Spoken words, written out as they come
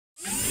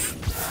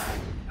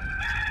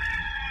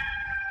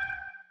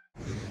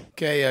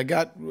Okay, I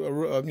got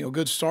a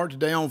good start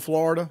today on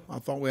Florida. I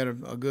thought we had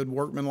a good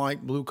workmanlike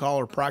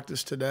blue-collar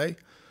practice today.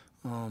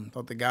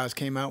 Thought the guys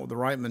came out with the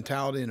right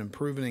mentality and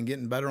improving and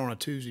getting better on a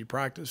Tuesday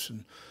practice,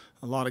 and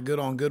a lot of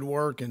good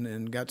work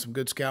and got some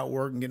good scout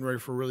work and getting ready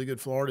for a really good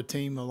Florida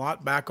team. A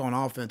lot back on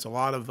offense, a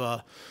lot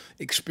of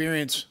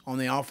experience on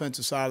the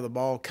offensive side of the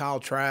ball. Kyle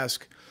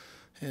Trask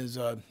is,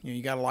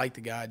 you got to like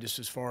the guy just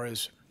as far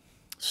as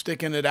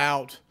sticking it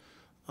out,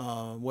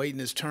 waiting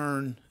his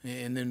turn,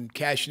 and then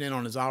cashing in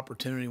on his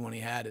opportunity when he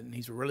had it. And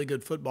he's a really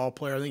good football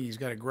player. I think he's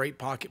got a great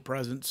pocket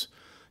presence.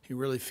 He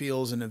really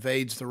feels and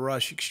evades the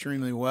rush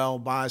extremely well,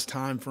 buys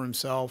time for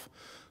himself,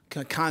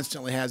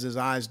 constantly has his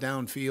eyes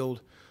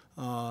downfield,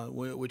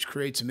 which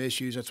creates some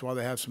issues. That's why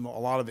they have a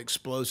lot of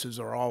explosives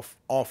or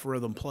off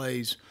rhythm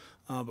plays.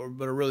 But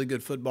a really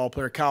good football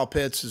player. Kyle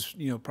Pitts is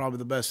probably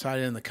the best tight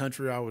end in the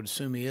country. I would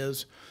assume he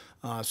is.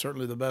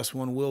 Certainly the best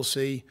one we'll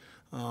see.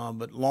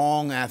 But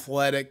long,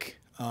 athletic,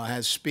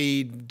 has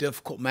speed,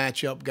 difficult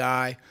matchup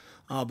guy.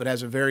 But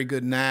has a very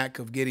good knack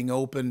of getting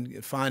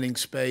open, finding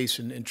space,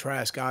 and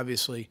Trask,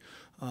 obviously,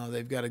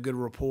 they've got a good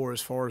rapport as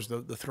far as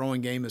the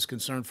throwing game is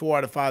concerned. 4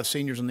 out of 5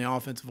 seniors on the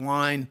offensive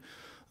line,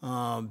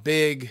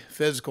 big,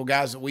 physical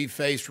guys that we've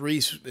faced.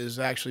 Reese has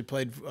actually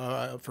played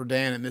for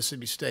Dan at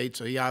Mississippi State,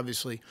 so he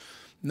obviously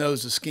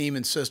knows the scheme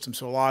and system,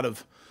 so a lot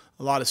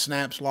of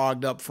snaps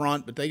logged up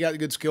front, but they got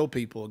good skill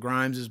people.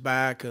 Grimes is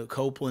back,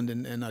 Copeland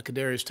and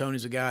Kadarius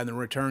Toney's a guy in the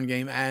return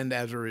game and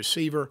as a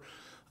receiver.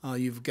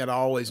 You've got to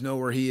always know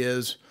where he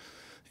is.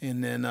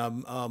 And then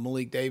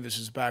Malik Davis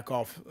is back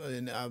off,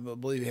 and I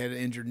believe he had an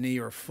injured knee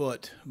or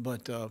foot,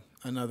 but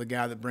another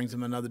guy that brings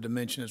him another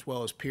dimension as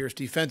well as Pierce.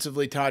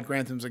 Defensively, Todd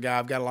Grantham's a guy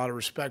I've got a lot of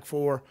respect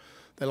for.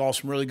 They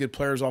lost some really good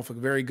players off a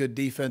very good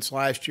defense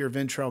last year.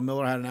 Ventrell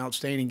Miller had an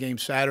outstanding game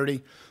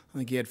Saturday. I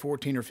think he had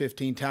 14 or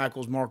 15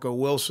 tackles. Marco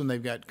Wilson,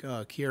 they've got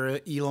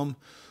Kiera Elam,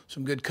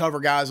 some good cover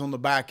guys on the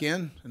back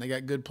end, and they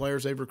got good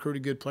players. They've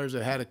recruited good players.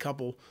 They had a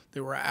couple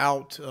that were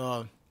out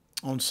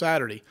on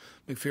Saturday.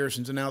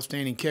 McPherson's an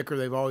outstanding kicker.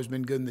 They've always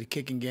been good in the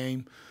kicking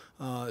game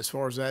as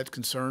far as that's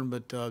concerned.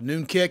 But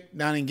noon kick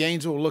down in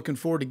Gainesville, we're looking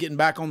forward to getting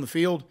back on the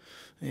field.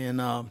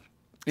 And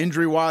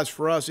injury-wise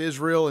for us,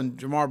 Israel and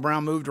Jamar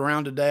Brown moved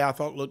around today. I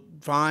thought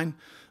looked fine.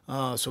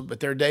 But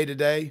they're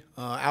day-to-day.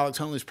 Alex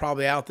Huntley's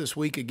probably out this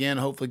week again.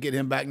 Hopefully get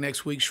him back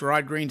next week.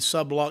 Sherrod Green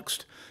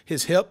subluxed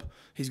his hip.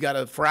 He's got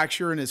a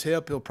fracture in his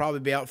hip. He'll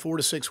probably be out 4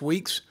 to 6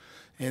 weeks.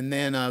 And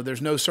then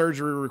there's no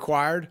surgery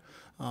required.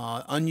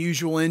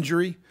 Unusual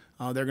injury.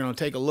 They're going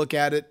to take a look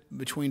at it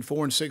between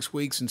 4 and 6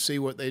 weeks and see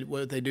what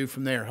they do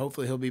from there.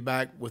 Hopefully he'll be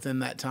back within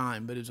that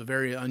time. But it's a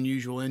very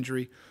unusual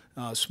injury,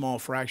 small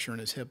fracture in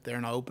his hip there.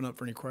 And I'll open up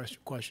for any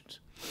questions.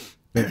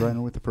 Hey,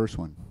 Brian, with the first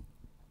one.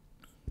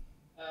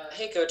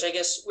 Hey, Coach, I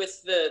guess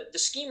with the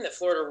scheme that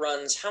Florida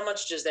runs, how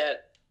much of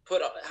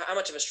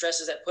a stress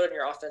does that put on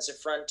your offensive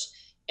front?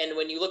 And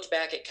when you looked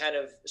back at kind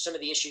of some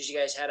of the issues you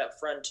guys had up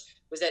front,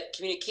 was that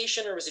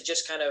communication or was it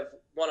just kind of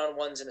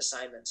one-on-ones and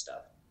assignment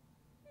stuff?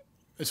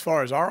 As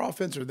far as our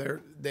offense or their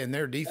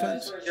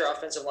defense? As far as your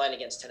offensive line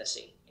against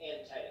Tennessee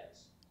and tight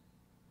ends.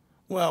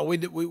 Well,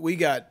 we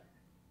got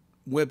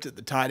whipped at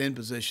the tight end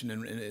position,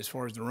 and as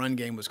far as the run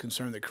game was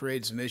concerned, that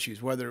created some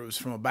issues, whether it was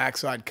from a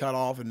backside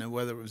cutoff and then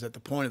whether it was at the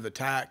point of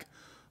attack.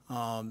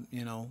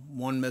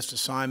 One missed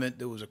assignment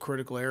that was a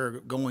critical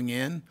error going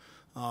in,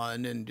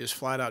 and then just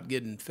flat out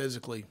getting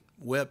physically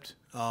whipped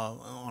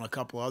on a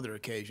couple other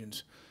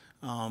occasions.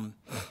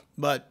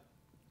 But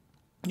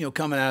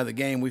coming out of the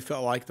game, we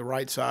felt like the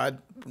right side,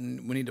 we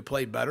need to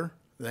play better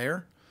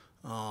there.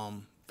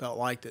 Felt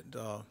like that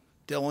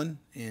Dylan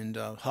and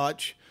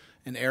Hutch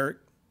and Eric,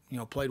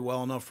 played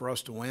well enough for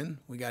us to win.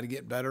 We got to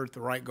get better at the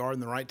right guard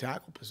and the right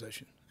tackle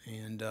position.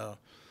 And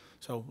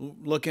so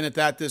looking at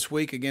that this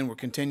week, again, we're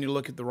continuing to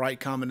look at the right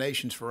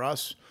combinations for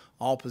us.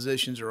 All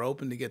positions are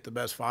open to get the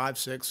best 5,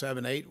 6,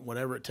 7, 8,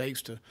 whatever it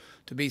takes to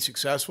be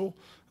successful.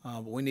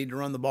 But we need to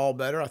run the ball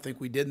better. I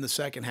think we did in the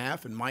second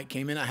half, and Mike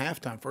came in at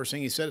halftime. First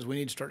thing he said is we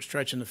need to start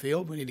stretching the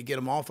field. We need to get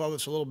them off of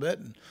us a little bit,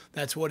 and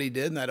that's what he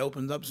did, and that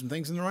opened up some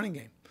things in the running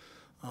game.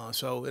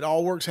 So it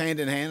all works hand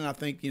in hand, and I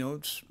think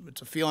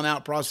it's a feeling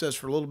out process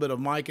for a little bit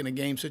of Mike in a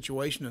game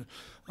situation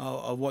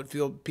of what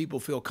people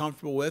feel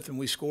comfortable with, and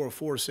we score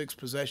 4 or 6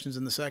 possessions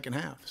in the second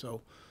half.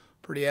 So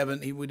pretty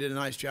evident we did a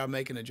nice job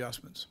making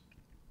adjustments.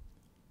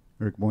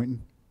 Eric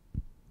Boynton.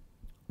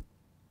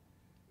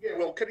 Yeah,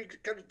 well, can you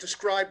kind of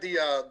describe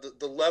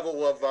the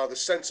level of the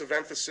sense of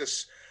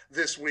emphasis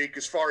this week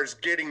as far as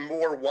getting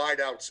more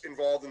wideouts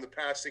involved in the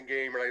passing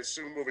game? And I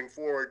assume moving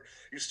forward,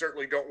 you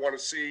certainly don't want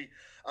to see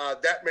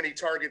that many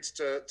targets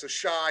to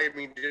Shy. I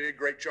mean, you did a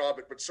great job,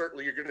 but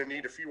certainly you're going to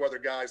need a few other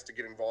guys to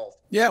get involved.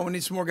 Yeah, we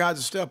need some more guys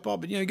to step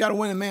up. But, you got to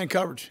win in man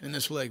coverage in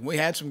this league. We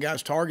had some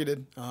guys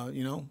targeted,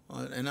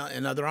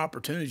 and other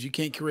opportunities. You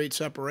can't create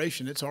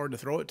separation. It's hard to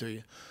throw it to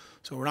you.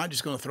 So we're not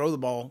just going to throw the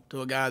ball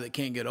to a guy that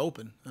can't get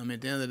open. I mean,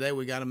 at the end of the day,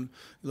 we got them.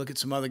 Look at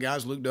some other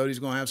guys. Luke Doty's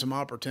going to have some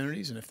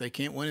opportunities, and if they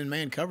can't win in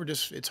man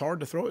coverage, it's hard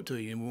to throw it to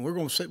you. And we're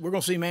going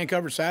to see man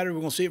coverage Saturday.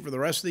 We're going to see it for the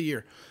rest of the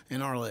year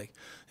in our league,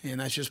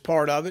 and that's just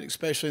part of it,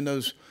 especially in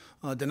those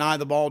deny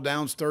the ball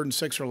downs 3rd and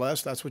 6 or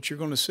less, that's what you're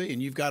going to see.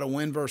 And you've got to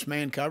win versus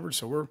man coverage.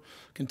 So we're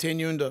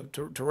continuing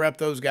to rep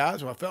those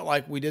guys. Well, I felt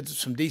like we did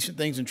some decent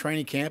things in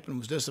training camp and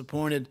was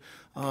disappointed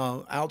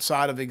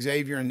outside of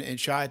Xavier and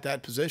Shy at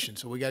that position.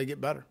 So we got to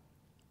get better.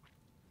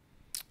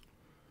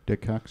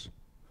 Dick Cox.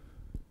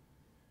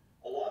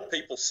 A lot of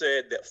people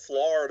said that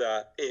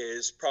Florida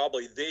is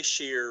probably this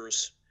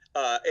year's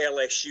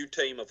LSU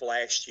team of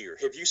last year.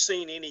 Have you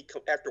seen any,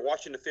 after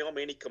watching the film,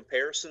 any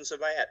comparisons of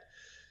that?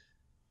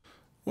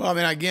 Well, I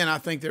mean, again, I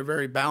think they're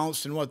very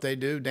balanced in what they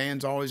do.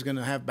 Dan's always going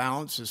to have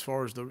balance as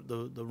far as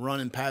the run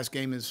and pass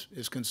game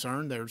is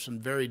concerned. There are some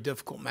very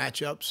difficult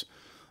matchups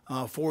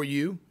for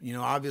you. You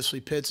know,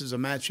 obviously Pitts is a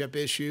matchup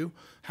issue,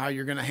 how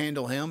you're going to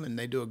handle him, and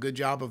they do a good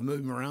job of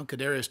moving around.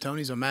 Kadarius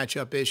Toney's a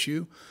matchup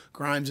issue.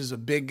 Grimes is a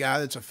big guy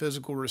that's a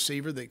physical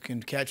receiver that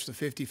can catch the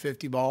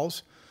 50-50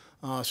 balls.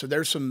 So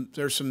there's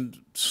some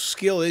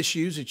skill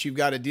issues that you've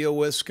got to deal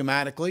with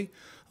schematically.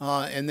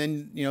 And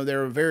then, you know,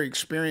 they're a very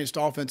experienced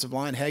offensive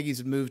line. Haggis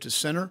had moved to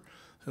center,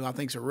 who I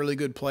think is a really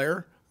good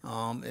player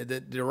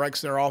that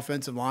directs their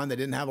offensive line. They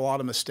didn't have a lot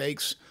of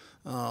mistakes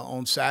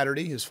on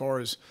Saturday as far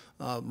as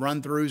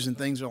run-throughs and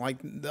things like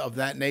of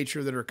that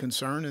nature that are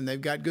concerned, and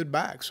they've got good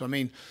backs. So, I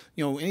mean,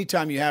 you know,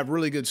 anytime you have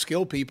really good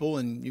skill people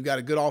and you've got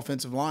a good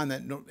offensive line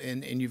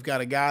and you've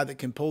got a guy that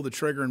can pull the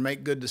trigger and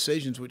make good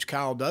decisions, which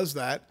Kyle does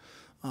that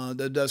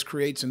does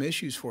create some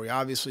issues for you.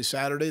 Obviously,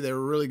 Saturday they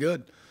were really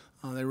good.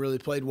 They really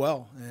played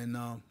well, and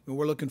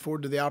we're looking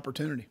forward to the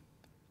opportunity.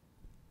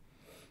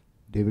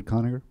 David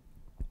Conager.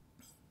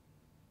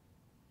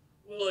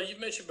 Well, you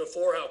mentioned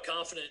before how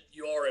confident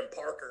you are in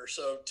Parker.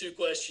 So 2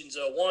 questions.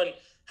 One,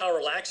 how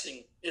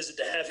relaxing is it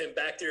to have him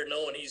back there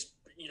knowing he's,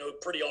 you know,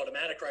 pretty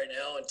automatic right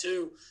now? And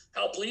 2,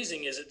 how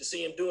pleasing is it to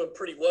see him doing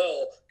pretty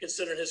well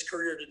considering his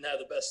career didn't have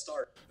the best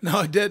start? No,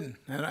 it didn't.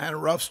 I had a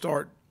rough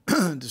start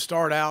to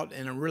start out,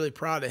 and I'm really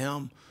proud of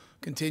him.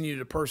 Continue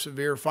to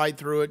persevere, fight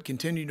through it,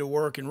 continue to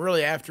work, and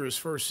really after his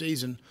first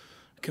season,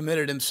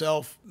 committed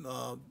himself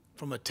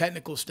from a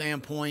technical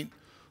standpoint,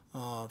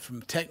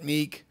 from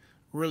technique,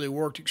 really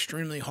worked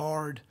extremely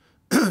hard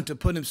to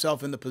put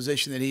himself in the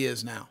position that he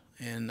is now.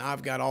 And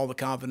I've got all the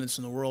confidence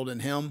in the world in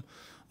him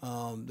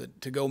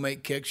to go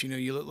make kicks. You know,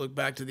 you look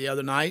back to the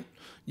other night,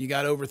 you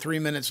got over 3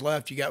 minutes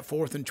left, you got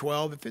 4th and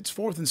 12. If it's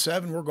 4th and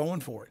 7, we're going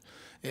for it.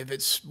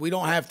 If we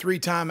don't have 3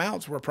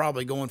 timeouts, we're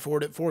probably going for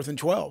it at 4th and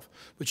 12.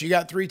 But you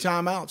got 3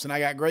 timeouts, and I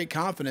got great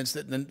confidence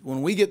that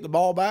when we get the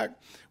ball back,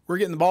 we're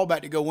getting the ball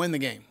back to go win the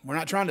game. We're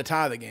not trying to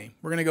tie the game.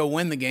 We're going to go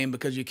win the game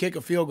because you kick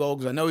a field goal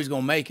because I know he's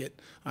going to make it.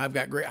 I've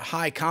got great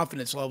high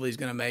confidence level he's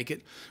going to make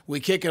it. We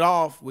kick it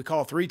off, we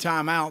call 3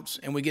 timeouts,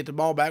 and we get the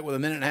ball back with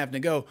 1.5 minutes to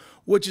go,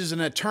 which is an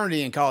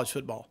eternity in college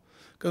football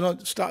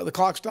because the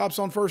clock stops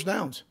on first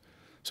downs.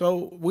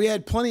 So we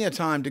had plenty of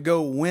time to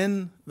go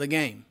win the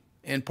game.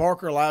 And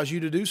Parker allows you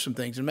to do some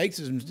things and makes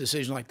a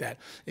decision like that.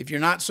 If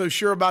you're not so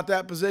sure about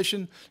that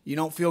position, you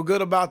don't feel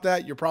good about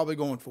that, you're probably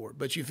going for it.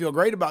 But you feel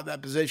great about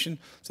that position.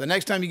 So the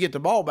next time you get the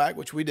ball back,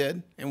 which we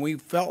did, and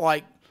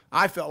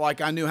I felt like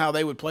I knew how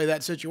they would play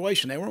that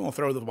situation. They weren't going to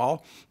throw the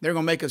ball. They're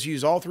going to make us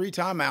use all 3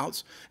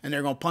 timeouts, and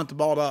they're going to punt the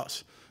ball to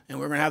us.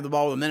 And we're going to have the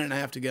ball with 1.5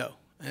 minutes to go.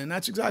 And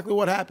that's exactly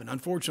what happened.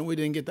 Unfortunately, we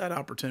didn't get that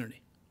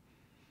opportunity.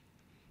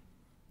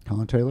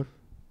 Colin Taylor.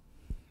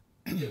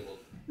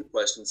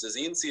 Questions. Has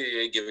the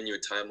NCAA given you a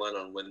timeline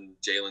on when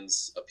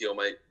Jalen's appeal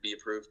might be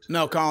approved?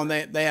 No, Colin,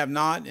 they have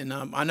not. And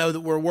I know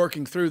that we're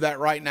working through that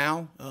right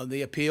now,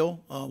 the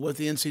appeal with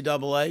the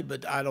NCAA,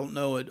 but I don't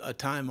know a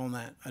time on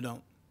that. I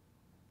don't.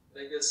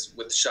 I guess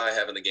with Shy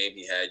having the game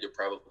he had, you'll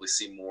probably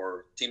see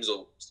more teams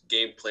will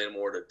game plan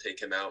more to take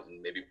him out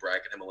and maybe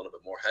bracket him a little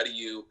bit more. How do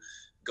you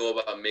go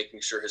about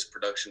making sure his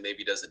production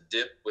maybe doesn't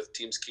dip with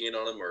teams keying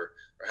on him, or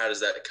how does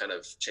that kind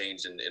of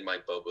change in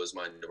Mike Bobo's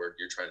mind where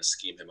you're trying to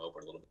scheme him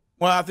open a little bit?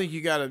 Well, I think you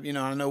got to,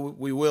 I know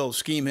we will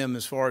scheme him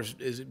as far as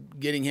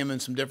getting him in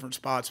some different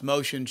spots,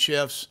 motion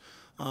shifts,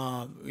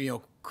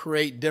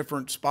 create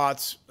different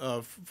spots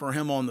for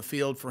him on the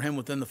field, for him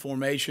within the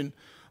formation,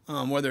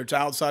 whether it's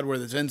outside,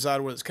 whether it's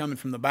inside, whether it's coming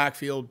from the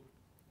backfield,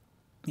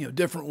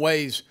 different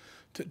ways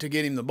to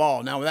get him the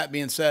ball. Now, with that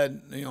being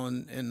said,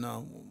 and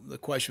the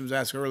question was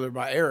asked earlier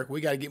by Eric,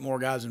 we got to get more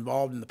guys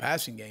involved in the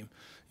passing game,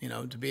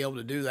 to be able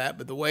to do that.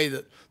 But the way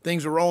that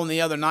things were rolling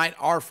the other night,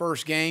 our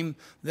first game,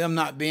 them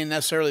not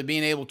necessarily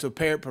being able to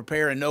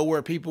prepare and know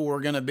where people were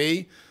going to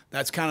be,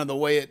 that's kind of the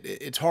way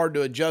it's hard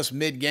to adjust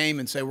mid-game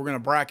and say we're going to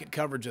bracket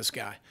coverage this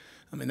guy.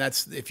 I mean,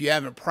 if you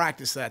haven't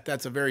practiced that,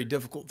 that's a very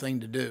difficult thing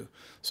to do.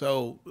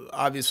 So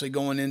obviously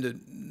going into,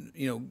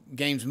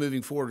 games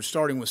moving forward,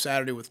 starting with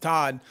Saturday with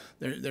Todd,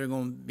 they're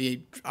going to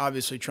be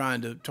obviously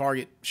trying to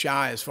target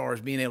Shy as far as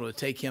being able to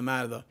take him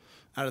out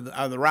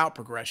of the route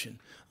progression.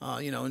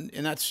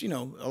 And that's, a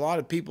lot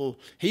of people,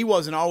 he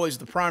wasn't always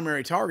the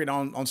primary target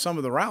on some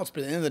of the routes,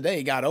 but at the end of the day,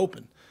 he got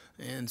open.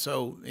 And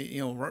so,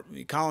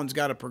 Colin's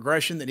got a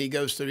progression that he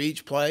goes through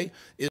each play.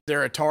 Is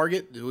there a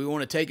target? Do we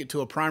want to take it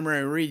to a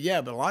primary read?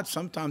 Yeah, but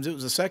sometimes it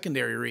was a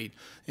secondary read.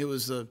 It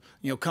was the,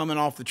 coming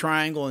off the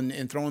triangle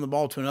and throwing the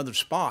ball to another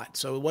spot.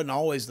 So it wasn't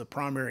always the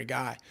primary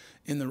guy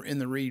in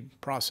the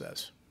read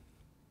process.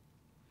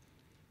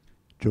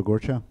 Joe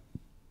Gorcha.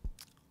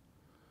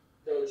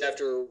 Coach,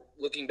 after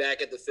looking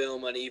back at the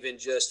film and even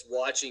just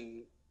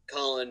watching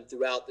Colin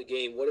throughout the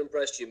game, what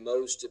impressed you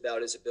most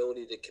about his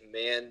ability to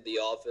command the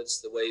offense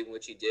the way in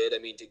which he did? I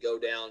mean, to go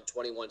down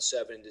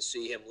 21-7, to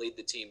see him lead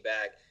the team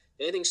back.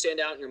 Anything stand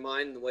out in your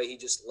mind in the way he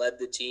just led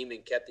the team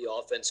and kept the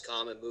offense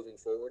calm and moving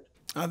forward?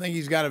 I think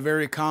he's got a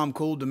very calm,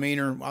 cool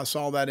demeanor. I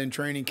saw that in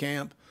training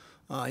camp.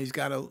 He's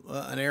got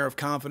an air of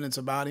confidence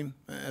about him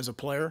as a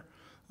player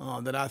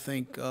that I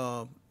think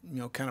kind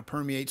of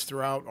permeates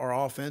throughout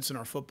our offense and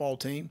our football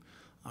team.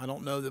 I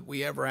don't know that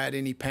we ever had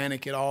any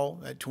panic at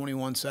all at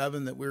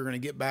 21-7 that we were going to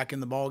get back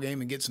in the ball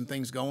game and get some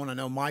things going. I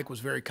know Mike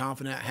was very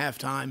confident at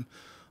halftime,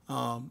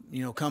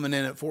 coming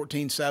in at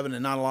 14-7,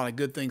 and not a lot of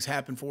good things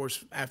happened for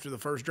us after the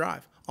first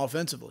drive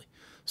offensively.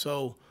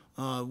 So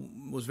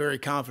was very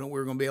confident we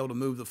were going to be able to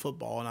move the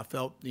football, and I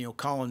felt,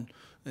 Colin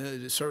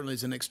certainly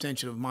is an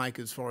extension of Mike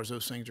as far as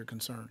those things are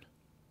concerned.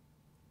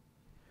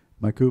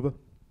 Mike Kuba.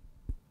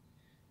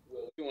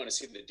 You want to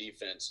see the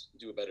defense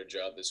do a better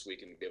job this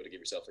week and be able to give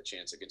yourself a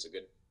chance against a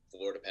good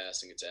Florida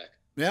passing attack.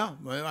 Yeah,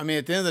 I mean,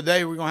 at the end of the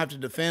day, we're going to have to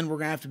defend. We're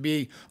going to have to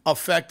be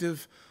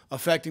effective,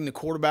 affecting the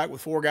quarterback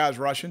with 4 guys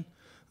rushing,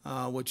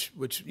 which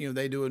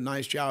they do a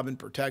nice job in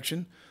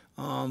protection.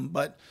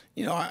 But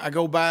I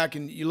go back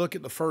and you look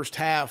at the first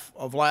half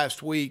of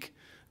last week.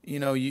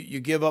 You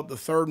give up the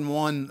 3rd and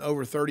 1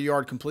 over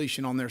 30-yard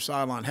completion on their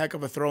sideline. Heck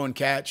of a throw and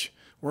catch.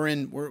 We're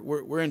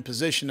in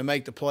position to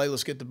make the play.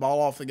 Let's get the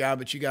ball off the guy,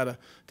 but you got to. At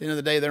the end of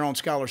the day, they're on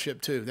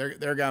scholarship too.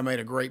 Their guy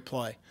made a great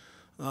play.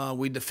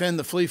 We defend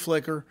the flea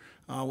flicker.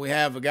 We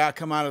have a guy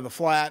come out of the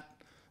flat.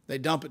 They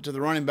dump it to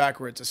the running back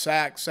where it's a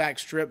sack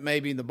strip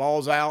maybe. The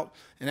ball's out,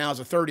 and now it's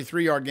a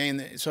 33-yard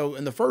gain. So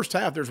in the first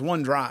half, there's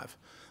one drive.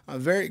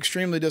 Very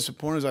extremely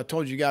disappointed, as I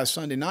told you guys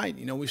Sunday night.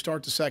 We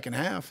start the second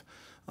half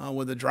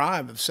with a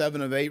drive of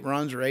 7 of 8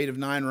 runs or 8 of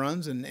 9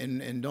 runs,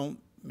 and don't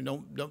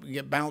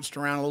get bounced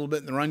around a little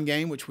bit in the run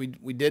game, which we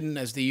didn't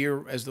as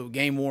the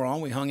game wore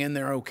on. We hung in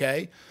there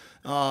okay,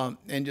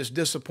 and just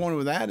disappointed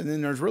with that. And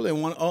then there's really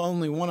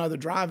only one other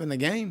drive in the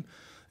game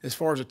as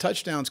far as a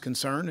touchdown's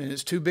concerned, and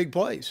it's 2 big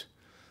plays.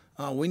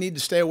 We need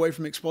to stay away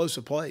from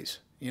explosive plays,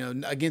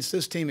 against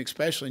this team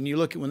especially. And you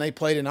look at when they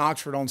played in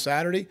Oxford on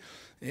Saturday,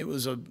 it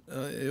was a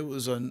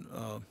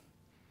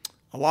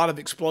lot of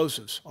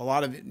explosives, a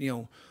lot of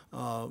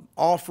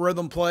off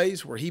rhythm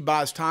plays where he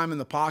buys time in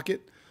the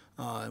pocket.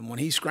 And when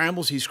he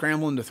scrambles, he's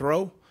scrambling to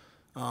throw.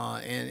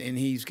 And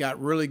he's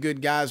got really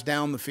good guys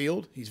down the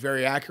field. He's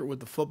very accurate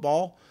with the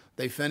football.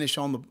 They finish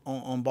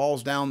on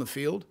balls down the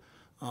field.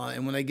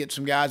 And when they get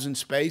some guys in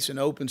space, in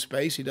open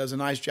space, he does a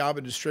nice job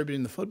of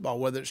distributing the football,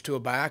 whether it's to a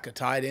back, a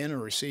tight end, a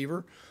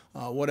receiver,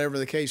 whatever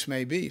the case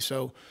may be.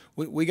 So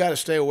we got to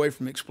stay away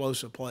from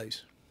explosive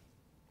plays.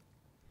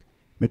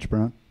 Mitch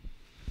Brown.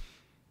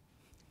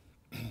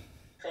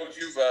 Coach,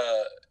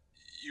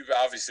 you've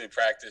obviously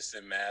practiced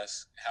in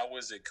mask. How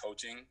was it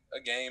coaching a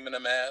game in a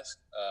mask?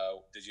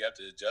 Did you have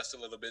to adjust a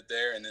little bit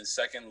there? And then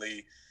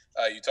secondly,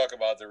 you talk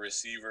about the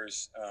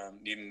receivers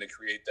needing to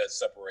create that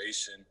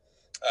separation.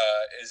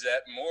 Is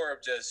that more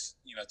of just,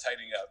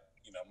 tightening up,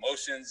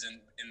 motions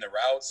in the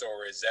routes,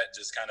 or is that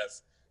just kind of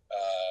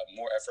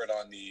more effort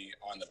on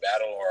the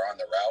battle or on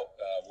the route?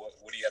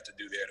 What do you have to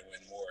do there to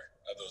win more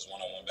of those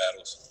one-on-one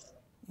battles?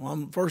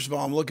 Well, first of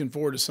all, I'm looking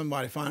forward to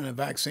somebody finding a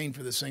vaccine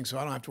for this thing so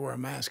I don't have to wear a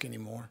mask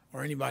anymore,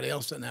 or anybody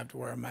else doesn't have to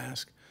wear a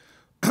mask.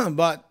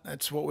 But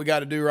that's what we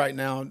got to do right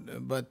now.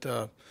 But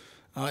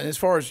as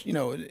far as,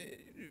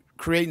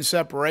 creating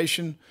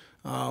separation,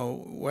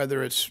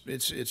 whether it's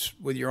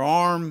with your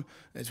arm,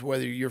 it's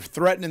whether you're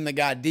threatening the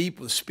guy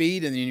deep with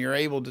speed and then you're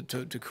able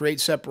to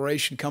create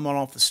separation coming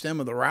off the stem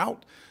of the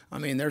route. I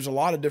mean, there's a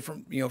lot of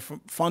different,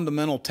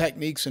 fundamental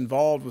techniques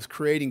involved with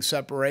creating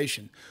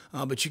separation.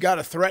 But you got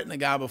to threaten a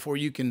guy before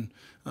you can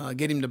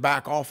get him to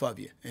back off of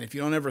you. And if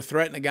you don't ever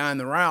threaten a guy in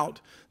the route,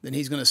 then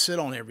he's going to sit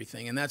on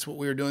everything. And that's what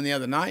we were doing the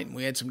other night. And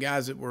we had some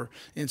guys that were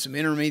in some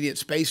intermediate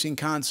spacing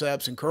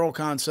concepts and curl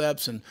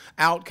concepts and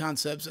out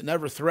concepts that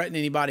never threaten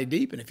anybody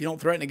deep. And if you don't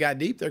threaten a guy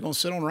deep, they're going to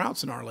sit on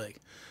routes in our league.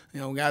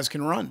 Guys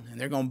can run, and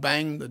they're going to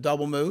bang the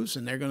double moves,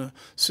 and they're going to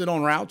sit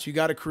on routes. You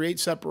got to create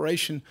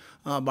separation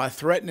by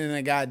threatening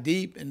a guy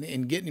deep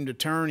and getting him to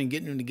turn and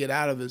getting him to get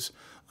out of his,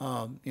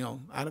 out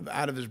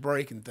of his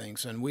break and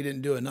things. And we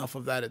didn't do enough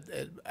of that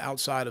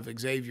outside of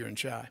Xavier and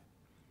Shai.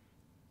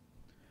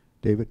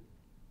 David.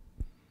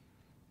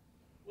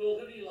 Will,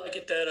 who do you like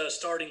at that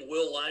starting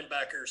Will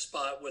linebacker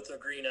spot with a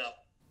green out?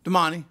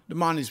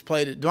 Damani's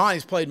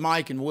played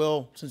Mike and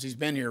Will since he's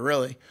been here,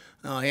 really.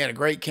 He had a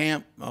great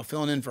camp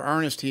filling in for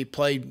Ernest. He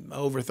played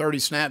over 30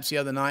 snaps the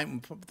other night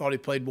and thought he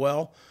played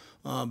well.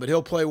 But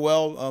he'll play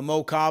well.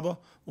 Mo Kaba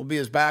will be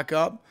his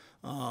backup.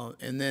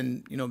 And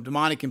then,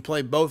 Damani can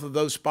play both of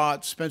those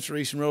spots. Spencer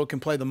Easton-Riddle can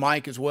play the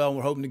Mike as well. And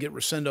we're hoping to get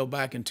Rosendo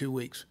back in 2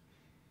 weeks.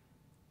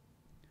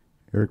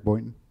 Eric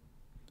Boynton.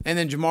 And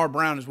then Jamar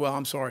Brown as well.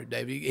 I'm sorry,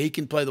 Dave. He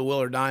can play the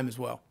wheel or dime as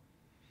well.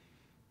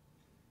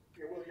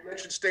 Well, you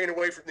mentioned staying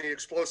away from the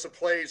explosive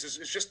plays. Is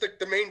just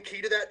the main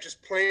key to that,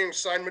 just playing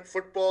assignment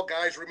football,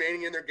 guys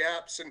remaining in their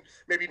gaps and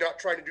maybe not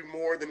trying to do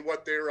more than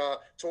what they're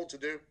told to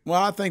do?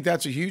 Well, I think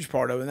that's a huge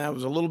part of it. And that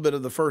was a little bit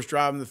of the first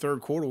drive in the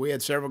third quarter. We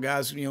had several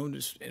guys,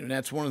 and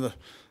that's one of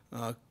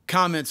the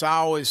comments I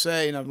always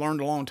say, and I've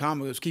learned a long time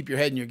ago, is keep your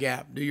head in your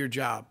gap, do your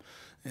job.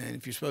 And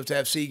if you're supposed to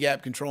have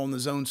C-gap control in the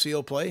zone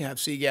seal play, have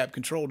C-gap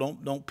control.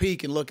 Don't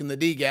peek and look in the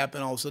D-gap,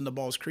 and all of a sudden the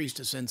ball's creased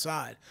us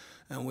inside.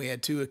 And we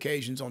had 2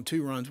 occasions on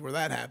 2 runs where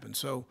that happened.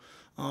 So,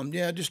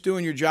 just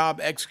doing your job,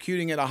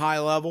 executing at a high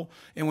level.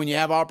 And when you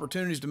have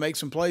opportunities to make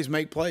some plays,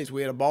 make plays.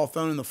 We had a ball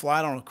thrown in the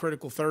flat on a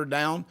critical third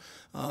down.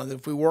 That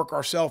if we work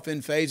ourselves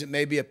in phase, it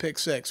may be a pick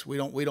 6. We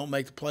don't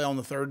make the play on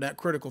the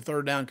critical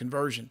third down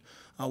conversion.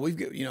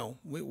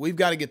 We've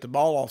got to get the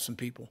ball off some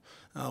people.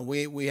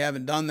 We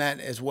haven't done that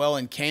as well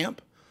in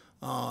camp.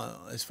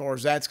 As far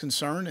as that's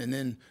concerned, and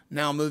then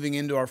now moving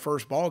into our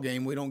first ball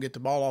game, we don't get the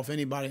ball off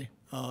anybody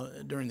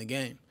during the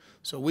game.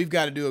 So we've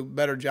got to do a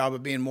better job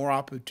of being more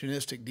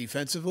opportunistic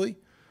defensively,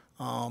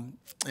 and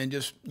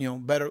just a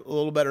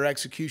little better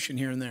execution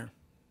here and there.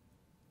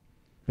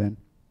 Ben.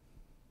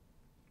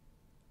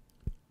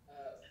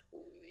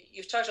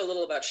 You've talked a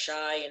little about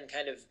Shy and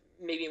kind of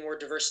maybe more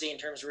diversity in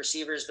terms of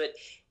receivers, but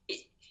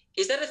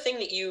is that a thing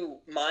that you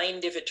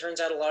mind if it turns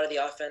out a lot of the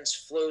offense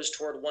flows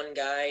toward one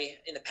guy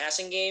in the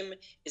passing game?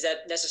 Is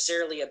that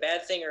necessarily a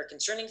bad thing or a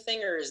concerning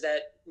thing, or is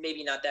that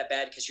maybe not that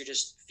bad because you're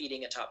just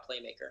feeding a top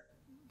playmaker?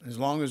 As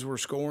long as we're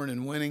scoring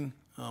and winning,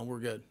 we're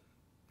good.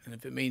 And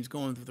if it means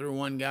going through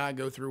one guy,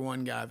 go through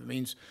one guy. If it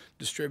means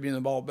distributing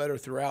the ball better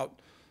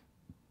throughout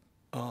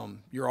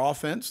your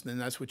offense, then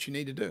that's what you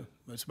need to do.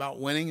 It's about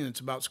winning and it's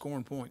about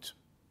scoring points.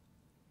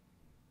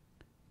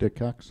 Dick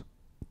Cox.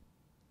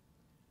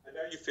 I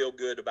know you feel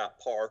good about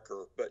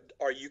Parker, but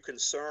are you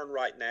concerned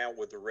right now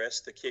with the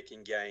rest of the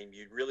kicking game?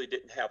 You really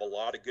didn't have a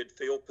lot of good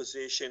field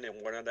position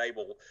and were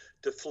unable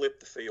to flip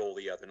the field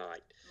the other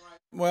night.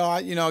 Well,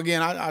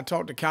 I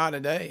talked to Kai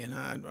today, and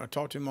I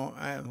talked to him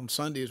on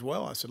Sunday as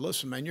well. I said,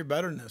 listen, man, you're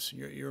better than this.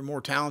 You're a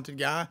more talented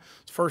guy.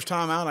 It's first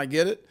time out, I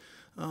get it.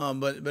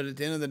 But at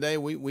the end of the day,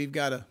 we've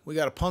got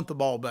to punt the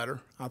ball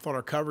better. I thought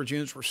our coverage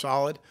units were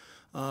solid.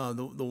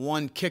 The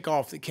one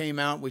kickoff that came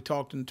out, we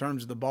talked in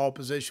terms of the ball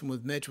position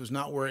with Mitch, was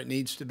not where it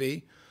needs to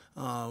be.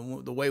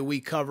 The way we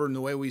cover and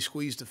the way we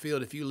squeeze the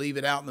field, if you leave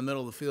it out in the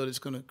middle of the field, it's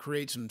going to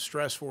create some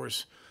stress for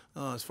us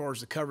as far as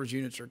the coverage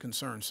units are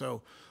concerned.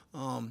 So,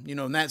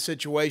 in that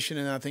situation,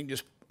 and I think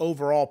just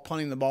overall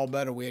punting the ball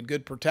better, we had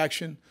good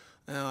protection.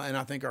 And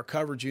I think our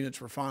coverage units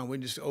were fine. We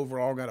just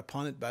overall got to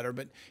punt it better.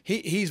 But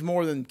he's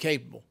more than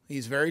capable.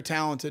 He's very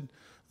talented,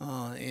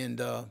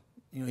 and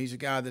he's a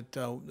guy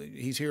that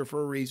he's here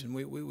for a reason.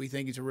 We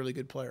think he's a really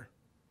good player.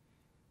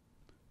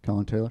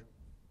 Colin Taylor.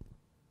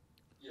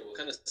 Yeah, we're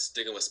kind of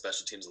sticking with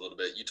special teams a little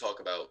bit. You talk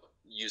about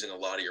using a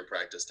lot of your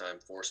practice time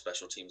for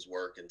special teams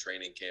work and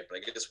training camp. And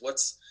I guess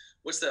what's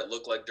that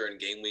look like during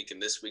game week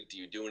and this week? Do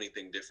you do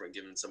anything different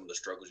given some of the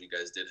struggles you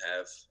guys did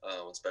have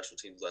on special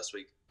teams last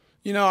week?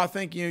 I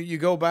think you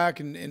go back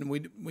and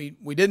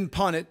we didn't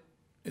punt it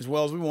as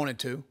well as we wanted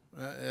to.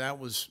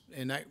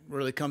 That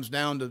really comes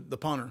down to the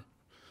punter.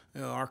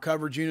 Our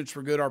coverage units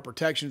were good. Our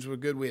protections were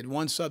good. We had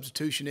one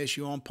substitution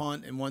issue on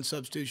punt and one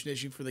substitution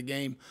issue for the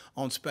game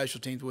on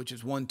special teams, which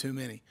is one too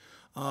many.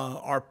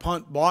 Our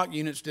punt block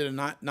units did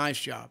a nice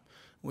job.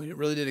 We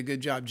really did a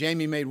good job.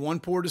 Jamie made one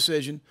poor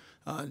decision.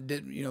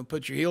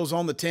 Put your heels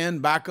on the 10,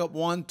 back up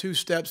 1, 2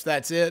 steps,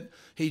 that's it.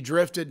 He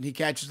drifted, and he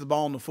catches the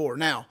ball on the 4.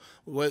 Now,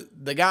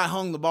 the guy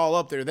hung the ball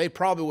up there. They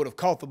probably would have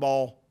caught the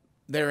ball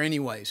there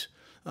anyways.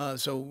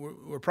 So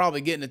we're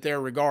probably getting it there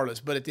regardless.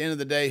 But at the end of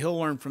the day, he'll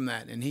learn from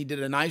that. And he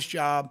did a nice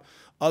job,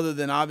 other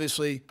than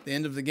obviously the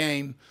end of the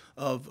game,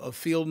 of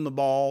fielding the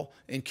ball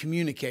and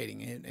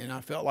communicating. And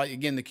I felt like,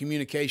 again, the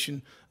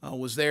communication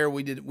was there.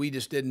 We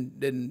just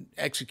didn't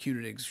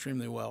execute it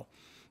extremely well.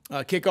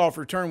 Kickoff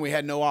return, we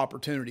had no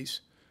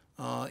opportunities.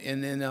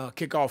 And then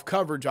kickoff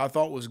coverage I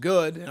thought was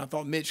good. And I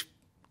thought Mitch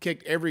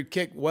kicked every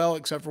kick well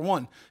except for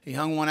one. He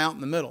hung one out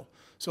in the middle.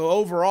 So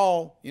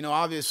overall,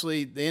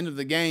 obviously the end of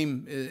the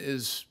game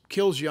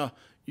kills you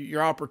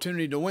your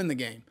opportunity to win the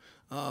game.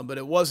 But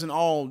it wasn't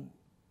all,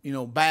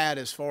 bad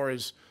as far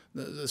as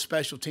the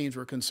special teams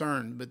were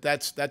concerned. But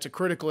that's a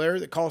critical area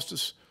that cost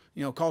us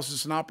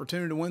an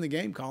opportunity to win the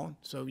game, Colin.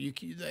 So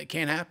that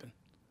can't happen.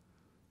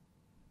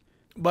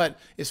 But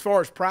as far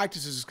as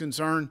practice is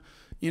concerned,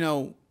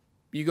 you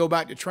go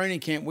back to training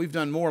camp, we've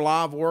done more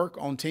live work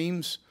on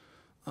teams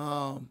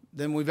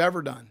than we've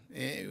ever done,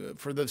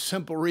 for the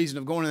simple reason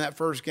of going to that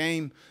first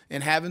game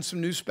and having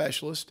some new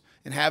specialists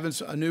and having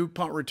a new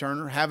punt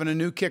returner, having a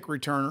new kick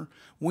returner.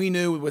 We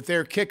knew with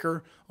their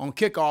kicker on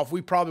kickoff,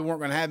 we probably weren't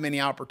going to have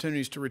many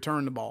opportunities to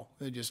return the ball.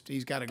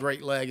 He's got a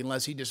great leg.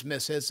 Unless he just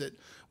mishits it,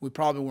 we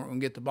probably weren't going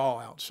to get the ball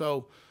out.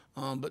 So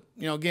But,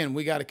 again,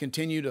 we got to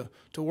continue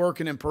to work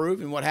and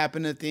improve, and what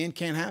happened at the end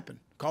can't happen.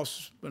 It costs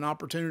us an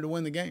opportunity to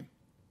win the game.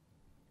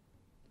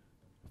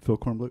 Phil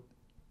Kornblut.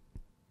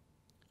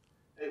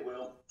 Hey,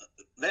 Will,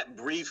 that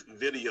brief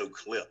video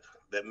clip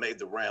that made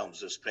the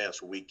rounds this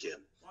past weekend.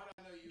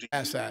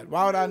 Ask that.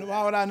 Why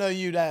would I know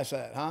you'd ask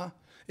that, huh?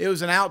 It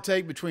was an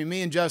outtake between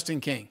me and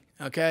Justin King,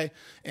 okay?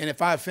 And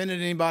if I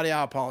offended anybody,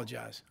 I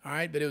apologize, all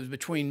right? But it was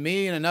between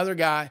me and another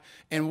guy,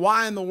 and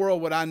why in the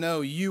world would I know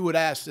you would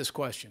ask this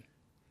question?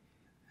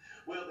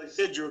 Well, they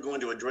said you were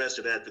going to address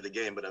it after the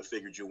game, but I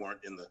figured you weren't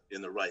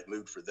in the right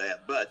mood for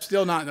that. But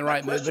still not in the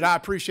right mood, but I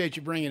appreciate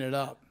you bringing it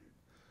up.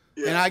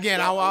 Yeah, and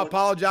again, I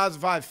apologize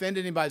if I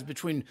offended anybody. It's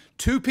between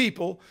two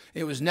people.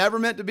 It was never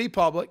meant to be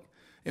public.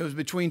 It was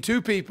between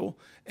two people,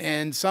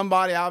 and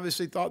somebody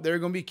obviously thought they were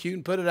going to be cute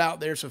and put it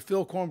out there so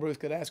Phil Kornblut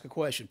could ask a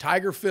question.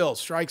 Tiger Phil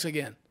strikes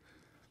again.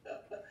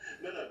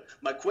 No.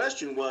 My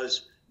question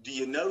was, do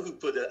you know who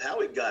put it,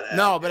 how it got out?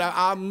 No, but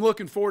I'm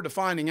looking forward to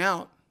finding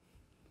out.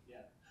 Yeah.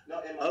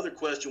 No, and my other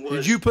question was,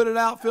 did you put it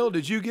out, Phil?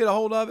 Did you get a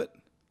hold of it?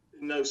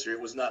 No, sir,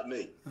 it was not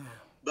me.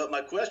 But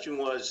my question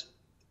was,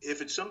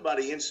 if it's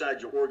somebody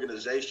inside your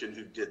organization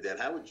who did that,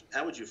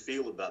 how would you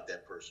feel about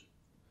that person?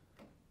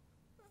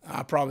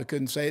 I probably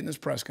couldn't say it in this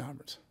press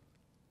conference.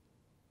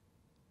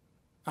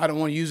 I don't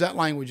want to use that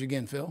language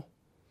again, Phil.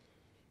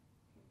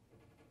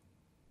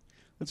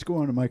 Let's go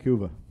on to Mike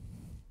Uva.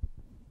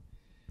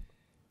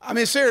 I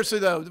mean, seriously,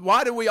 though,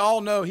 why did we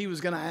all know he was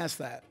going to ask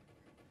that?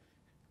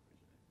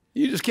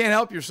 You just can't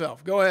help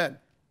yourself. Go ahead.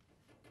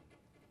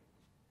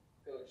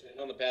 Coach, I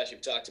know in the past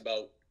you've talked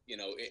about,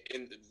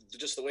 in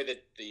just the way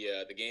that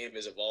the game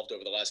has evolved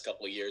over the last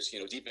couple of years,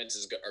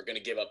 defenses are going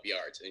to give up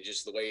yards, and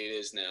just the way it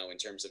is now in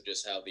terms of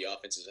just how the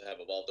offenses have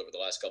evolved over the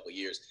last couple of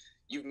years.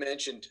 You've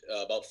mentioned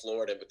about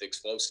Florida with the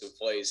explosive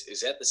plays.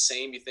 Is that the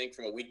same, you think,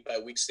 from a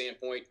week-by-week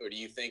standpoint, or do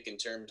you think in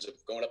terms of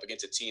going up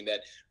against a team that,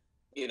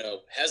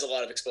 has a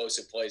lot of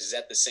explosive plays, is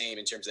that the same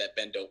in terms of that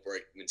bend, don't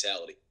break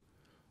mentality?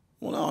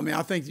 Well, no, I mean,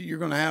 I think that you're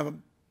going to have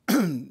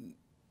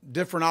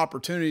different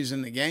opportunities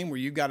in the game where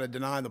you've got to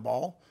deny the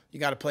ball. You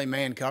got to play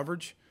man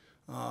coverage.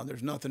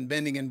 There's nothing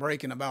bending and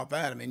breaking about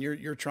that. I mean,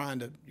 you're trying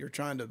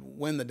to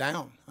win the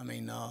down. I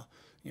mean,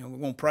 we're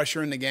going to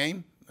pressure in the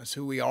game. That's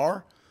who we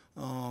are.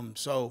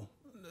 So,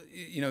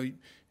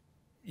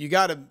 you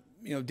got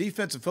to,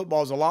 defensive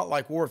football is a lot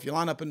like war. If you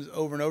line up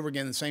over and over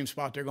again in the same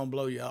spot, they're going to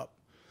blow you up.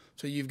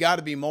 So you've got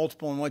to be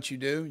multiple in what you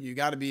do. You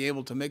got to be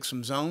able to mix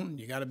some zone.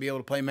 You got to be able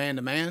to play man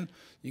to man.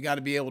 You got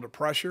to be able to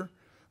pressure.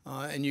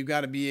 And you've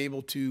got to be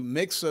able to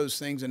mix those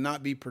things and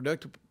not be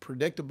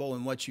predictable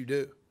in what you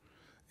do.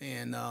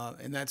 And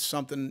that's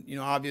something,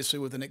 obviously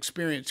with an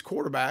experienced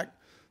quarterback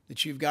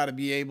that you've got to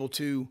be able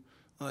to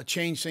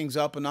change things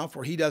up enough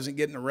where he doesn't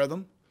get in a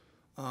rhythm.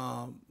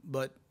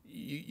 But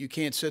you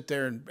can't sit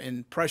there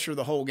and pressure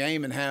the whole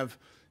game and have,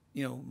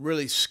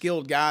 really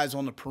skilled guys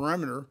on the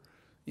perimeter,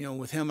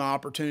 with him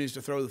opportunities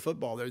to throw the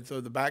football. They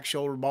throw the back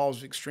shoulder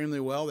balls extremely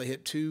well. They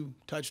hit 2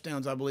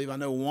 touchdowns, I believe. I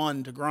know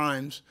 1 to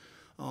Grimes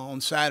on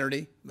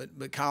Saturday,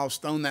 but Kyle's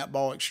thrown that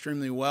ball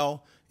extremely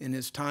well in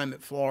his time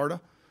at Florida.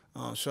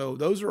 So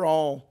those are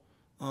all,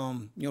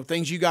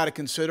 things you got to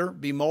consider.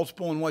 Be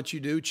multiple in what you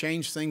do,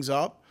 change things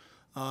up,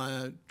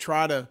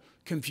 try to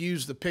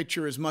confuse the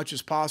pitcher as much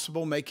as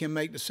possible, make him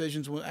make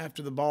decisions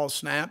after the ball is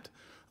snapped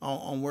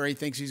on where he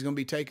thinks he's going to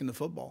be taking the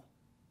football.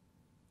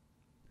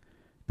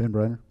 Ben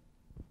Brenner.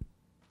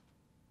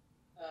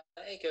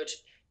 Hey, Coach.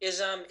 Is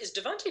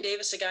Devontae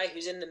Davis a guy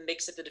who's in the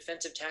mix at the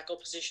defensive tackle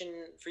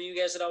position for you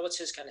guys at all? What's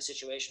his kind of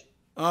situation?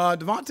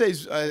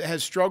 Devontae's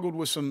has struggled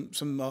with some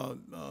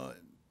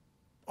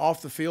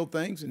off the field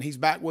things, and he's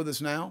back with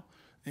us now,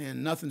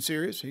 and nothing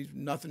serious. He's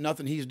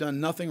nothing. He's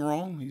done nothing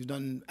wrong. He's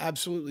done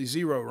absolutely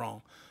zero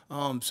wrong.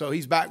 So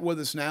he's back with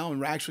us now,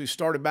 and actually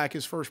started back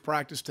his first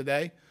practice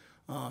today.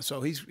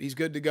 So he's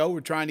good to go.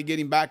 We're trying to get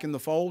him back in the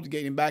fold,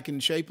 get him back in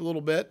shape a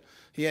little bit.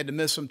 He had to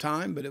miss some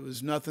time, but it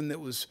was nothing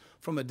that was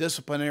from a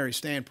disciplinary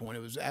standpoint.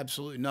 It was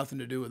absolutely nothing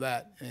to do with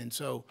that. And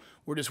so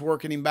we're just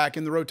working him back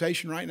in the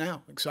rotation right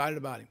now. Excited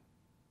about him.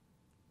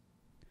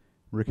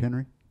 Rick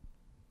Henry.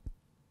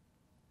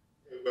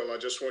 Well, I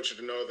just want you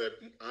to know that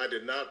I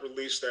did not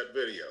release that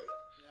video.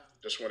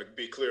 Just want to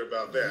be clear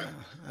about that.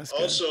 Yeah,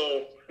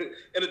 also,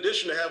 in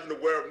addition to having to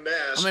wear a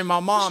mask. I mean, my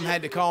mom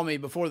had to call me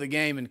before the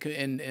game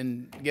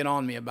and get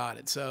on me about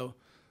it. So,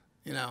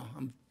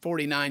 I'm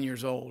 49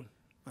 years old,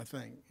 I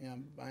think. Yeah,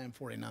 I am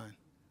 49.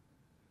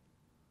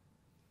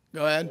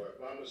 Go ahead.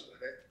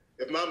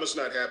 If Mama's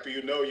not happy,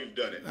 you know you've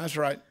done it. That's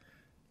right.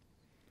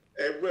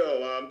 Hey,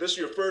 Will, this is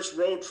your first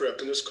road trip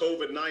in this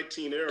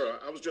COVID-19 era.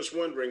 I was just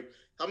wondering,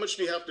 how much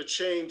do you have to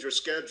change your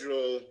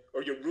schedule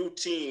or your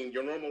routine,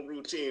 your normal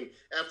routine,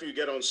 after you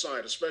get on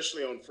site,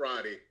 especially on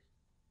Friday?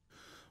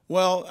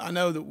 Well, I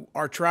know that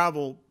our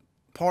travel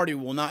party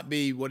will not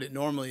be what it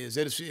normally is.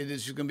 It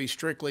is going to be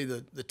strictly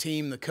the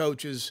team, the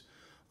coaches,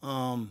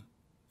 and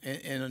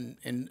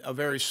a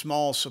very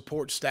small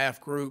support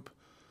staff group,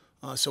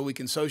 so we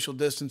can social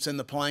distance in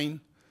the plane.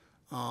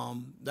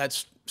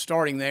 That's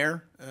starting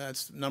there.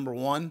 That's number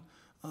one.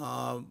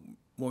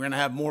 We're going to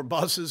have more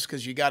buses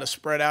because you got to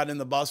spread out in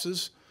the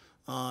buses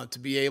to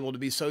be able to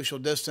be social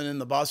distant in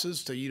the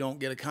buses so you don't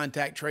get a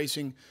contact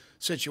tracing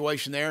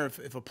situation there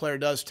if a player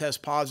does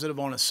test positive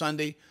on a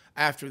Sunday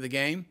after the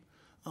game.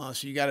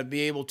 So you got to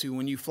be able to,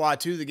 when you fly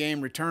to the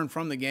game, return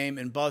from the game,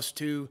 and bus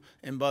to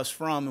and bus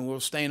from, and we'll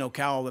stay in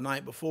Ocala the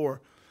night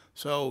before.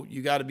 So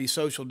you got to be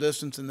social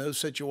distance in those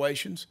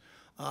situations.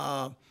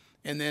 And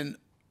then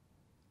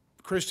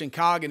Kristen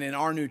Coggin and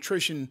our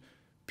nutrition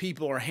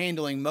people are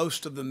handling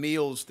most of the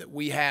meals that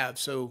we have.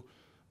 So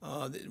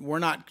we're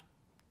not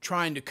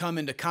trying to come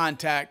into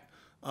contact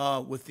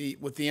with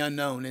the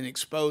unknown and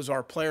expose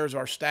our players,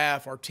 our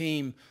staff, our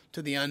team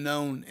to the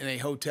unknown in a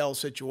hotel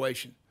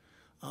situation.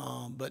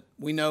 But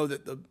we know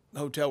that the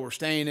hotel we're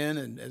staying in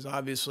and has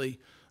obviously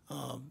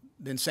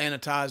been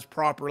sanitized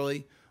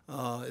properly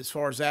as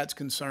far as that's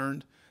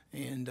concerned.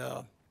 And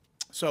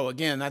so,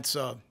 again, that's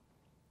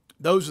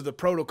those are the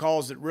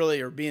protocols that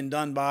really are being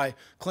done by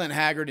Clint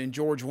Haggard and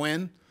George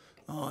Wynn.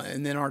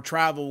 And then our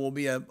travel will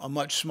be a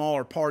much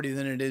smaller party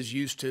than it is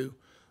used to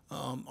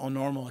on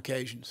normal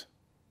occasions.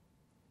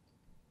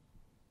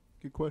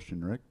 Good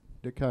question, Rick.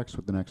 Dick Cox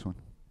with the next one.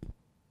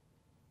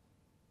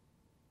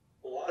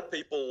 A lot of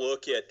people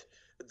look at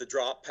the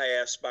drop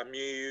pass by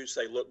Muse.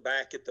 They look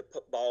back at the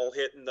ball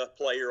hitting the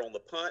player on the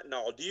punt and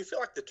all. Do you feel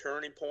like the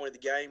turning point of the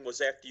game was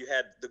after you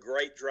had the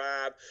great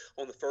drive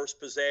on the first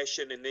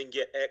possession and then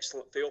get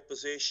excellent field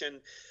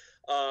position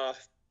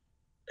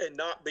and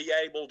not be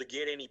able to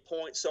get any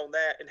points on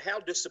that? And how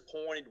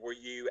disappointed were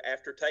you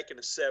after taking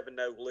a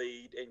 7-0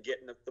 lead and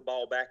getting the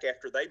ball back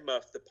after they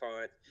muffed the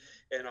punt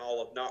and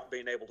all of not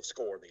being able to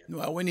score then?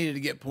 Well, we needed to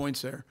get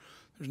points there.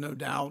 There's no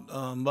doubt.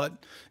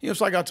 But,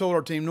 it's like I told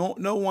our team,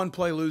 no one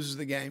play loses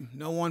the game.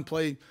 No one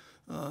play,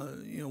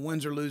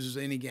 wins or loses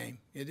any game.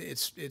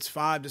 It's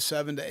 5 to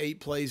 7 to 8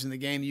 plays in the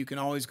game. You can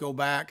always go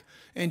back.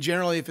 And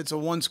generally, if it's a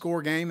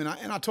one-score game, and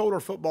I told our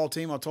football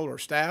team, I told our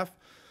staff,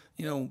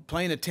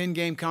 playing a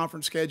 10-game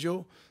conference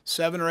schedule,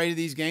 7 or 8 of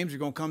these games are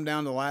going to come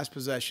down to the last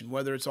possession,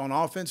 whether it's on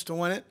offense to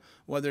win it,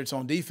 whether it's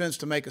on defense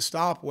to make a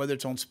stop, whether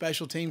it's on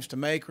special teams to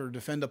make or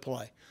defend a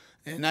play.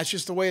 And that's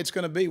just the way it's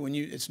going to be.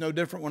 It's no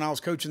different when I was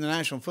coaching the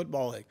National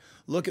Football League.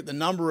 Look at the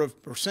number of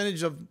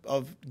percentage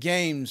of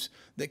games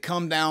that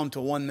come down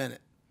to 1 minute.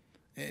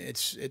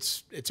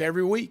 It's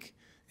every week.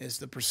 It's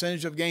the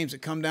percentage of games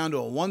that come down to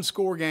a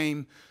one-score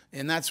game,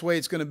 and that's the way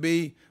it's going to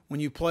be when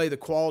you play the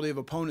quality of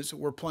opponents that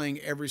we're playing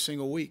every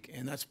single week.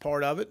 And that's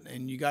part of it,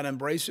 and you got to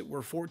embrace it.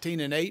 We're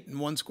 14-8 in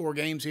one-score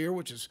games here,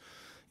 which is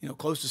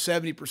close to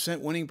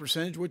 70% winning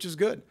percentage, which is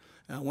good.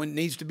 When it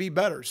needs to be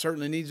better,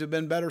 certainly needs to have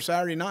been better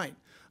Saturday night.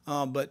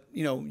 But,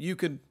 you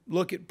could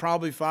look at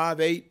probably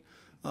 5-8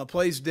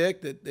 plays,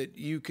 Dick, that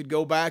you could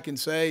go back and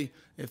say,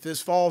 if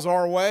this falls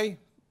our way,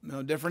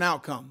 different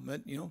outcome.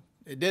 But,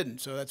 it didn't.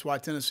 So that's why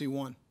Tennessee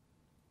won.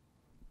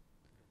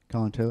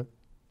 Colin Taylor.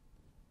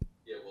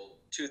 Yeah, well,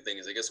 two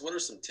things. I guess what are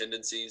some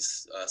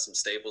tendencies, some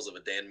staples of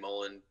a Dan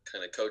Mullen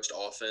kind of coached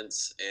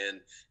offense?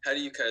 And how do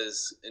you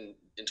guys,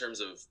 in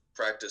terms of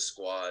practice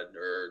squad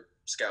or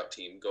scout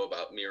team, go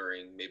about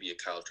mirroring maybe a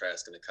Kyle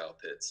Trask and a Kyle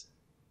Pitts?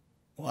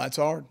 Well, that's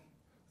hard.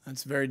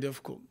 That's very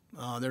difficult.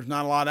 There's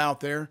not a lot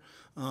out there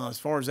as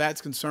far as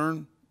that's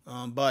concerned.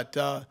 But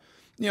I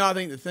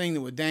think the thing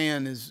that with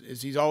Dan is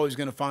he's always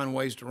going to find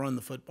ways to run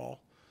the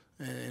football.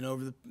 And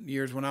over the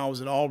years when I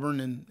was at Auburn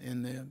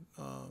in the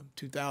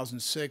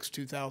 2006,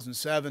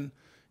 2007,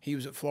 he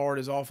was at Florida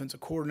as offensive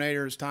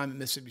coordinator. His time at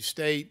Mississippi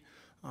State,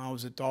 I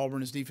was at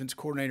Auburn as defensive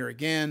coordinator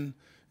again.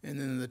 And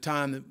then the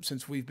time that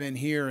since we've been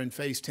here and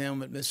faced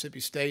him at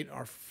Mississippi State,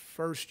 our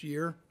first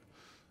year,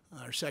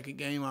 our second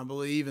game, I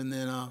believe, and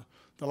then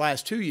the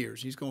last 2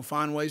 years. He's going to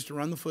find ways to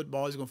run the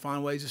football. He's going to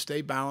find ways to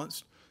stay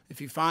balanced. If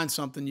he finds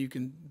something, you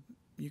can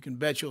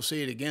bet you'll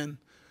see it again.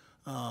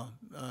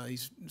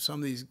 Some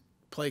of these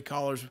play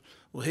callers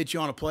will hit you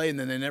on a play and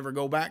then they never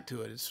go back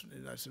to it.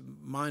 That's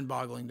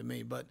mind-boggling to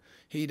me. But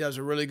he does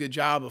a really good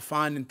job of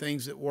finding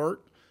things that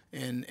work,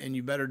 and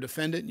you better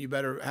defend it and you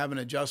better have an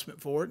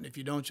adjustment for it. And if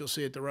you don't, you'll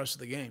see it the rest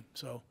of the game.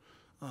 So,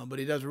 but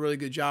he does a really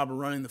good job of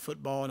running the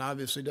football and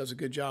obviously does a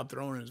good job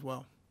throwing it as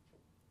well.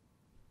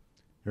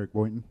 Eric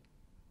Boynton.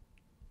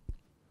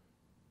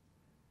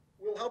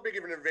 Well, how big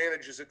of an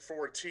advantage is it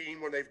for a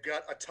team when they've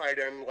got a tight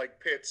end like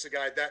Pitts, a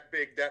guy that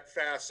big, that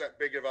fast, that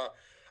big of a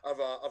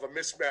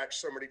mismatch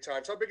so many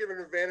times? How big of an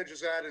advantage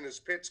is that? And has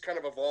Pitts kind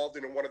of evolved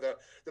into one of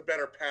the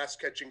better pass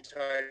catching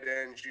tight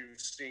ends you've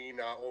seen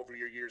over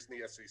your years in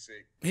the SEC?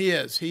 He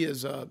is.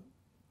 He's a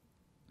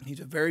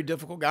very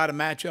difficult guy to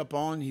match up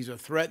on. He's a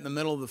threat in the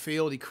middle of the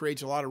field. He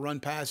creates a lot of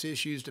run-pass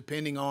issues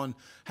depending on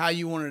how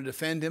you want to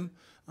defend him.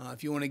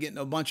 If you want to get in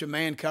a bunch of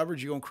man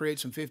coverage, you're going to create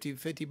some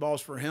 50-50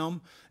 balls for him,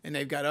 and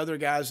they've got other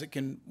guys that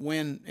can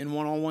win in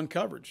one-on-one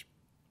coverage.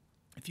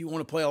 If you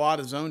want to play a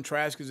lot of zone,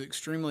 Trask is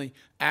extremely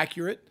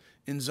accurate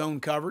in zone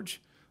coverage.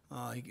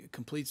 He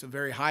completes a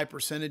very high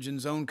percentage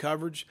in zone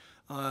coverage,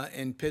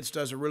 and Pitts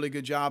does a really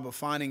good job of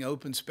finding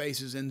open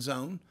spaces in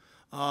zone.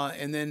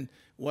 And then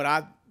what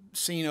I've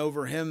seen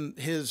over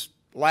his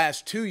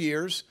last 2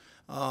 years,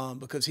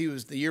 because he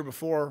was the year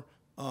before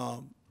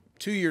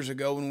 2 years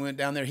ago when we went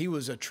down there, he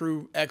was a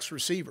true X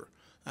receiver.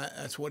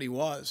 That's what he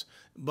was.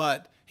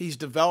 But he's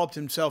developed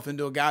himself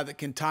into a guy that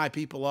can tie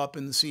people up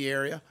in the C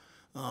area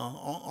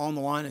on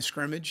the line of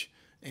scrimmage.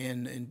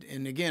 And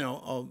again,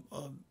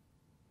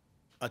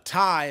 a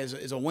tie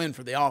is a win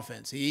for the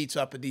offense. He eats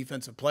up a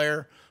defensive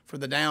player for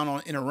the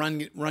down in a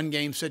run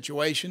game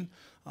situation,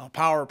 a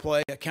power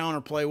play, a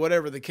counter play,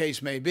 whatever the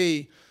case may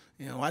be.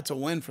 That's a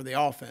win for the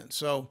offense.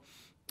 So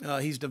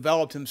he's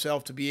developed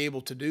himself to be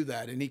able to do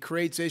that. And he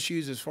creates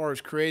issues as far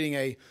as creating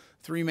a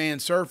three-man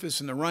surface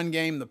in the run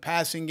game, the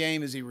passing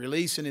game. Is he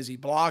releasing? Is he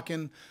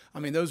blocking? I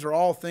mean, those are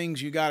all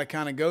things you got to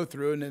kind of go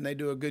through, and then they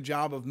do a good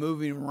job of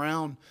moving him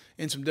around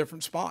in some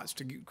different spots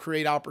to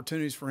create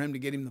opportunities for him to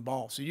get him the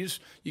ball. So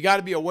you got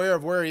to be aware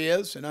of where he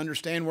is and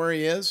understand where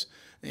he is,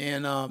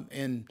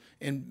 and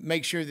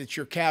make sure that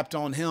you're capped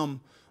on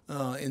him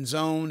in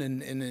zone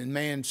and in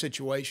man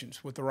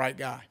situations with the right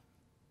guy.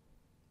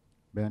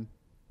 Ben?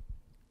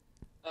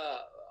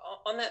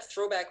 On that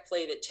throwback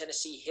play that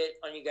Tennessee hit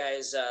on you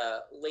guys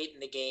late in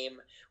the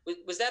game,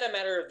 was that a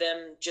matter of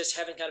them just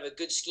having kind of a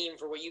good scheme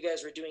for what you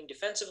guys were doing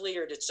defensively,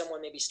 or did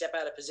someone maybe step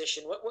out of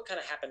position? What kind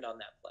of happened on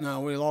that play?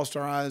 No, we lost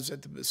our eyes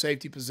at the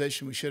safety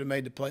position. We should have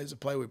made the play as a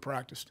play we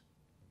practiced.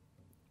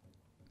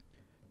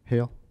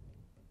 Hale?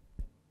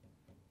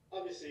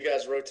 Obviously, you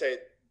guys rotate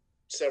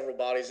several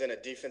bodies in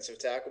at defensive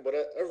tackle, but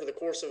over the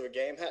course of a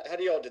game, how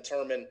do y'all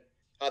determine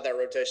how that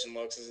rotation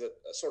looks? Is it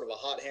sort of a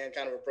hot hand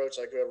kind of approach,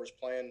 like whoever's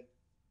playing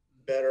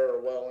better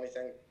or well,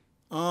 anything?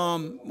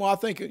 Well, I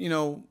think,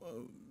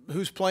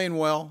 who's playing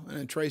well,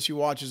 and Tracy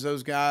watches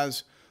those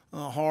guys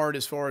hard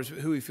as far as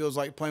who he feels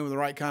like playing with the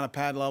right kind of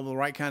pad level, the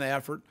right kind of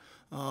effort.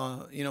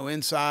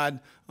 Inside,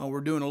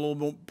 we're doing a little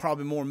bit,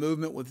 probably more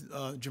movement with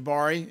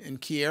Jabari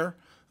and Kier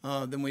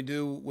than we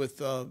do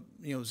with,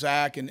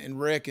 Zach and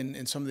Rick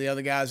and some of the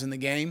other guys in the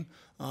game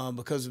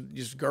because of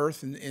just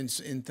girth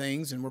and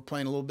things. And we're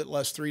playing a little bit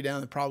less three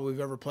down than probably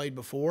we've ever played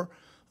before.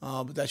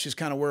 But that's just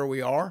kind of where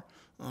we are.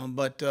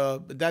 But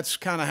that's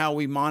kind of how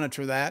we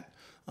monitor that.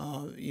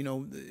 At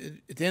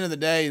the end of the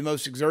day, the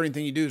most exerting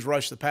thing you do is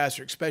rush the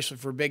passer, especially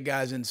for big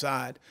guys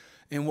inside.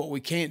 And what we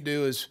can't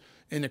do is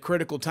in the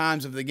critical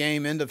times of the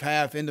game, end of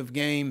half, end of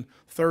game,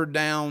 third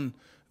down,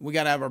 we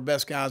got to have our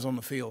best guys on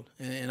the field.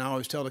 And I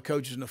always tell the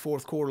coaches in the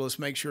fourth quarter, let's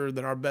make sure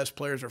that our best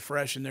players are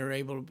fresh and they're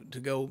able to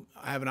go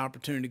have an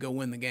opportunity to go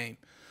win the game.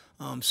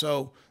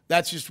 So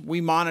that's just,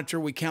 we monitor,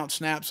 we count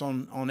snaps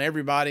on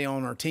everybody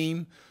on our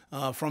team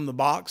from the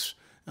box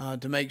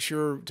to make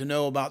sure to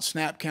know about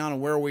snap count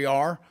and where we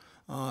are.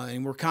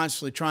 And we're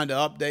constantly trying to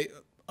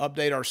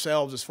update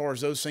ourselves as far as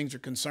those things are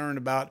concerned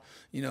about,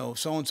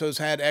 so-and-so's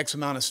had X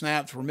amount of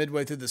snaps. We're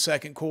midway through the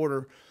second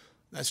quarter.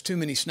 That's too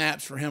many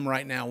snaps for him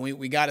right now.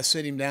 We got to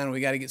sit him down and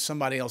we got to get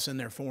somebody else in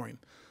there for him.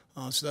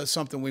 So that's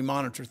something we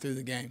monitor through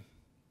the game.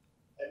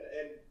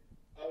 And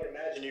I would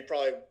imagine you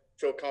probably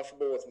feel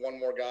comfortable with one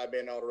more guy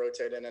being able to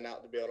rotate in and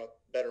out to be able to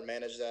better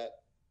manage that.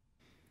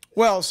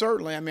 Well,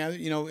 certainly. I mean,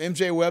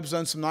 MJ Webb's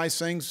done some nice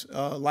things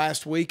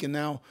last week, and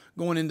now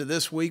going into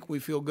this week, we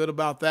feel good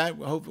about that.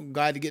 We're hoping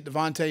glad to get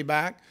Devontae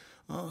back.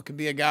 Could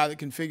be a guy that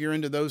can figure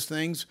into those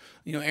things.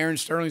 Aaron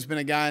Sterling's been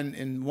a guy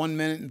in 1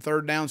 minute and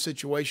third down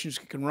situations,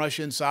 can rush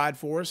inside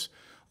for us,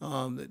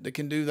 that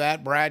can do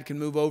that. Brad can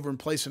move over and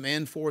play some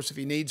end for us if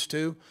he needs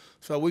to.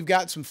 So we've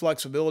got some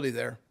flexibility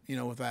there,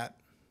 with that.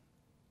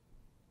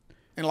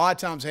 And a lot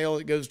of times, Hale,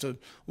 it goes to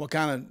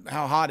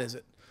how hot is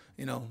it?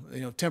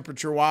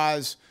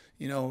 Temperature-wise,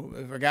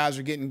 if our guys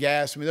are getting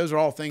gassed. I mean, those are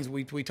all things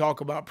we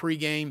talk about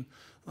pregame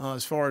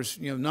as far as,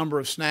 number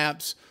of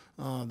snaps,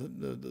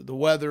 the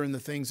weather and the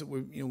things that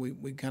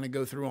we kind of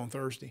go through on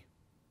Thursday.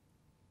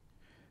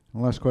 The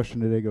last question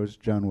today goes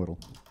to John Whittle.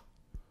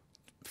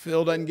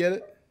 Phil doesn't get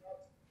it?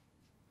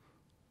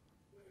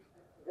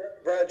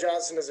 Brad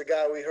Johnson is a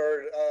guy we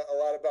heard a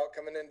lot about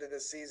coming into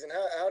this season.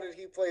 How did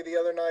he play the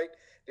other night?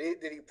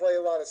 Did he play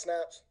a lot of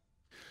snaps?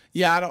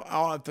 Yeah,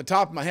 at the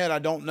top of my head, I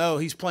don't know.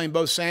 He's playing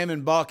both Sam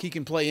and Buck. He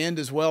can play end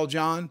as well,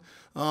 John.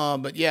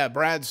 But yeah,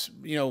 Brad's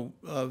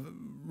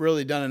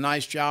really done a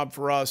nice job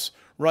for us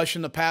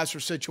rushing the passer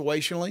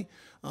situationally,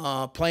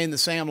 playing the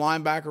Sam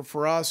linebacker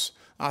for us.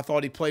 I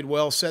thought he played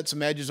well, set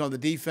some edges on the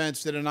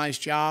defense, did a nice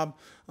job.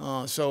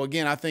 So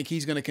again, I think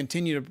he's going to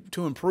continue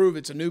to improve.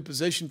 It's a new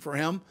position for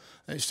him.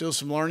 There's still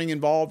some learning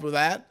involved with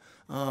that.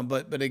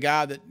 But a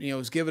guy that,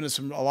 has given us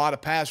a lot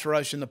of pass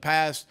rush in the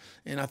past.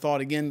 And I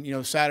thought,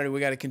 again, Saturday we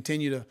got to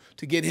continue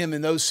to get him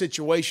in those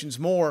situations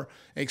more,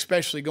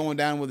 especially going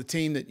down with a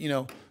team that,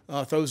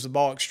 throws the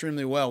ball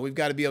extremely well. We've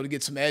got to be able to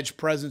get some edge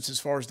presence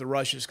as far as the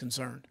rush is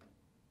concerned.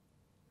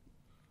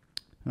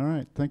 All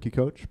right. Thank you,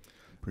 Coach.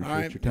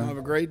 Appreciate your time. Have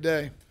a great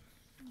day.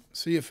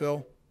 See you,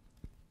 Phil.